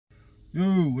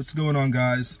Yo, what's going on,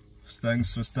 guys?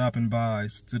 Thanks for stopping by.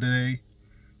 Today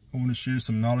I want to share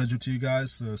some knowledge with you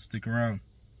guys, so stick around.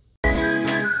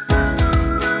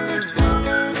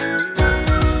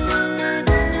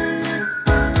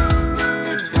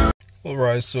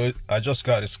 Alright, so I just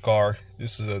got this car.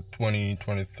 This is a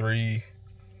 2023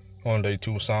 Hyundai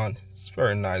Tucson. It's a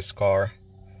very nice car.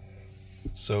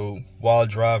 So while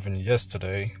driving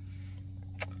yesterday,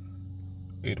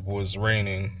 it was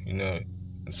raining. You know,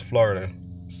 it's Florida,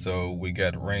 so we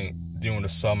get rain during the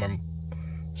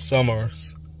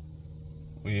summers.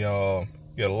 We get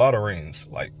a lot of rains.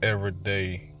 Like every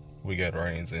day we get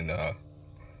rains and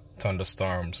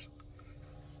thunderstorms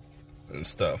and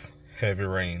stuff, heavy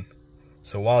rain.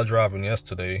 So while driving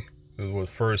yesterday, it was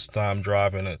the first time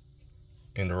driving it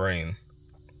in the rain.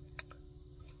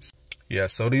 Yeah,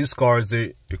 so these cars,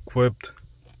 they equipped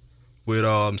with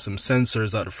some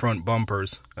sensors at the front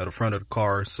bumpers at the front of the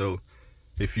car, so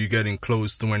if you're getting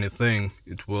close to anything,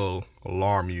 it will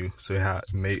alarm you. So you have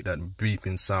to make that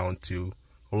beeping sound to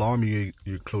alarm you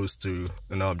you're close to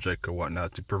an object or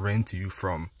whatnot, to prevent you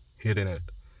from hitting it.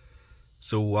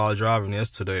 So while driving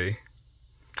yesterday,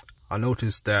 I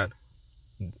noticed that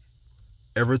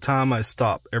every time I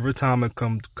stop, every time I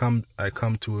come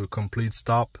to a complete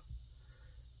stop,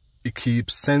 it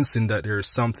keeps sensing that there is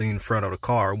something in front of the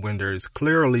car when there is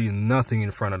clearly nothing in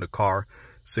front of the car.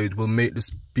 So it will make this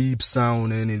beep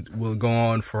sound and it will go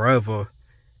on forever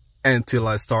until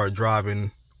I start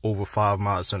driving over 5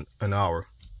 miles an hour.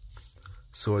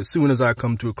 So as soon as I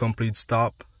come to a complete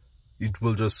stop, it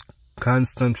will just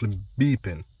constantly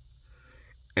beeping.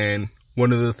 And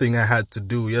one of the things I had to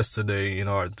do yesterday in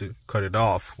order to cut it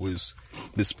off was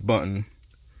this button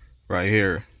right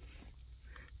here.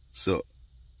 So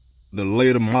the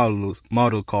later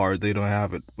model cars, they don't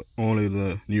have it, but only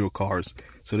the newer cars.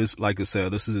 So this, like I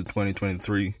said, this is a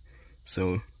 2023.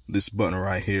 So this button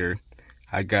right here,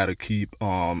 I gotta keep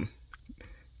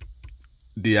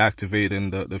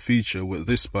deactivating the feature with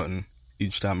this button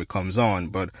each time it comes on.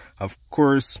 But of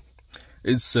course,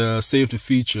 it's a safety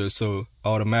feature, so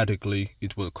automatically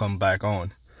it will come back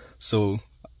on. So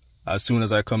as soon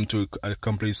as I come to a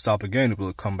complete stop again, it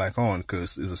will come back on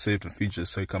because it's a safety feature,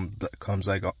 so it comes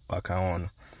back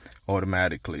on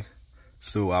automatically.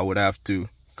 So I would have to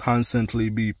constantly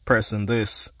be pressing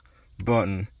this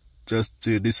button just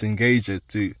to disengage it,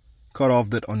 to cut off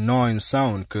that annoying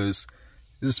sound, because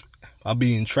I'll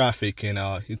be in traffic and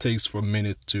it takes for a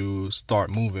minute to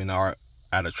start moving, or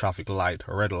at a traffic light,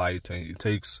 a red light, and it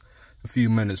takes a few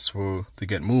minutes to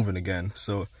get moving again.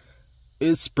 So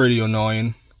it's pretty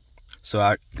annoying. So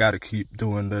I gotta keep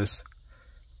doing this.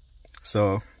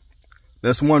 So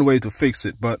that's one way to fix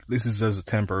it, but this is just a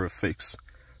temporary fix.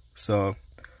 So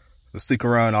stick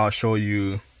around, I'll show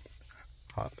you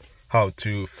how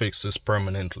to fix this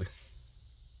permanently.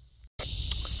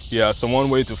 Yeah, so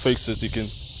one way to fix it, you can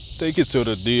take it to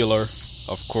the dealer,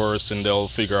 of course, and they'll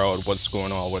figure out what's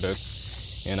going on with it.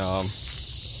 And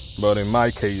but in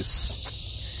my case,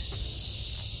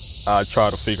 I try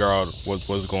to figure out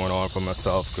what's going on for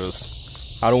myself, because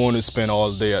I don't want to spend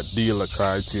all day at dealer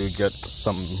trying to get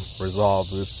something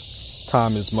resolved. This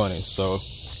time is money. So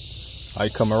I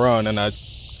come around and I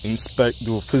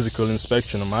do a physical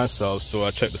inspection of myself. So I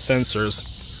check the sensors.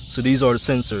 So these are the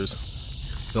sensors.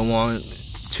 The 1,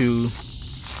 2,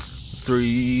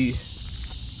 3,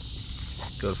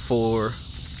 got 4,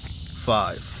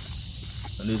 5.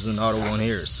 And there's another one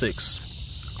here, 6.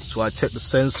 So I check the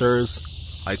sensors,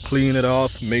 I clean it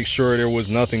off, make sure there was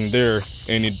nothing there,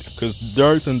 and because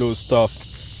dirt and those stuff,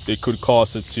 it could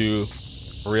cause it to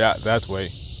react that way.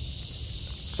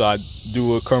 So I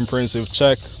do a comprehensive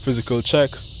check, physical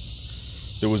check.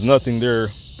 There was nothing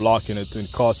there blocking it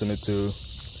and causing it to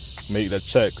make that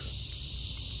check,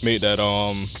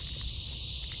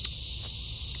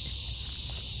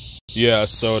 yeah,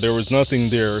 so there was nothing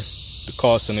there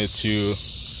causing it to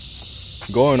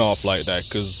going off like that,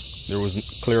 because there was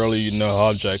clearly no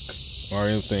object or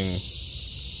anything.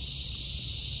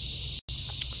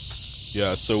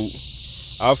 Yeah, so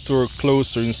after a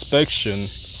closer inspection,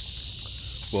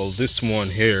 well, this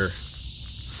one here,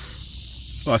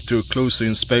 after a closer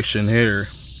inspection here,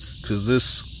 because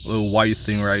this little white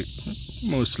thing, right,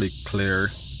 mostly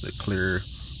clear, the clear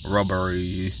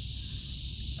rubbery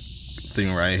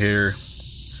thing right here,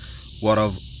 what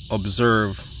I've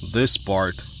observed, this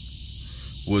part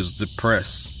was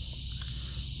depressed.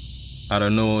 I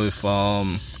don't know if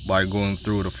by going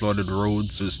through the flooded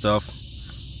roads and stuff,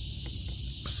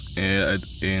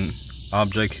 and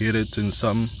object hit it and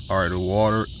something, or the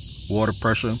water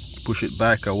pressure push it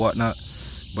back or whatnot,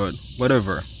 but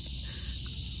whatever.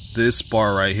 This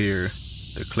part right here,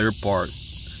 the clear part,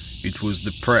 it was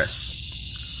depressed.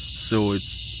 So it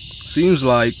seems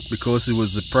like because it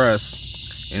was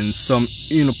depressed and some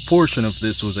inner portion of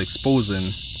this was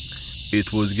exposing,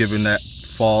 it was giving that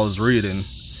false reading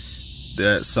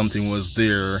that something was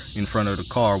there in front of the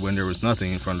car when there was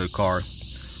nothing in front of the car.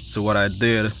 So what I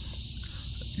did,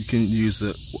 you can use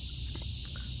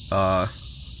a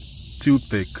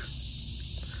toothpick,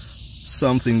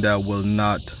 something that will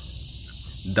not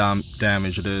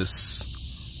damage this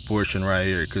portion right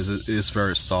here, because it is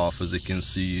very soft, as you can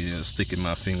see. Sticking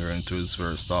my finger into it, it's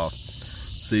very soft,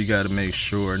 so you got to make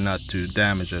sure not to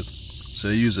damage it. So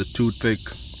I use a toothpick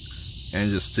and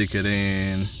just stick it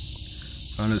in.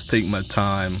 I just take my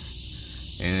time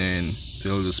and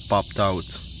till it just popped out.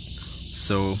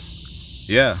 So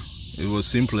yeah, it was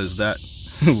simple as that.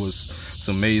 It's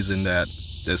amazing that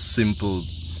a simple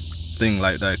thing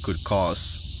like that could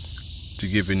cause to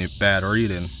giving you bad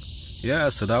reading. Yeah,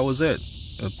 so that was it.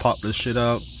 I popped this shit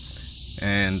out,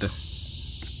 and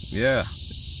yeah,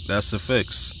 that's the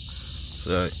fix.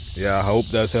 So yeah, I hope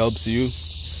that helps you.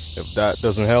 If that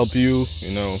doesn't help you,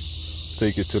 you know,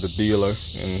 take it to the dealer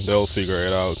and they'll figure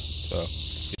it out. So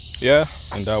yeah,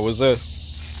 and that was it.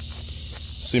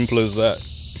 Simple as that.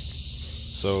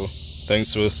 So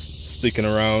thanks for sticking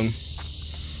around.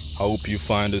 I hope you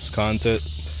find this content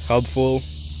helpful.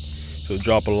 So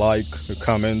drop a like, a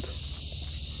comment,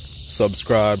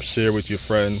 subscribe, share with your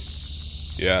friend.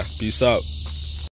 Yeah, peace out.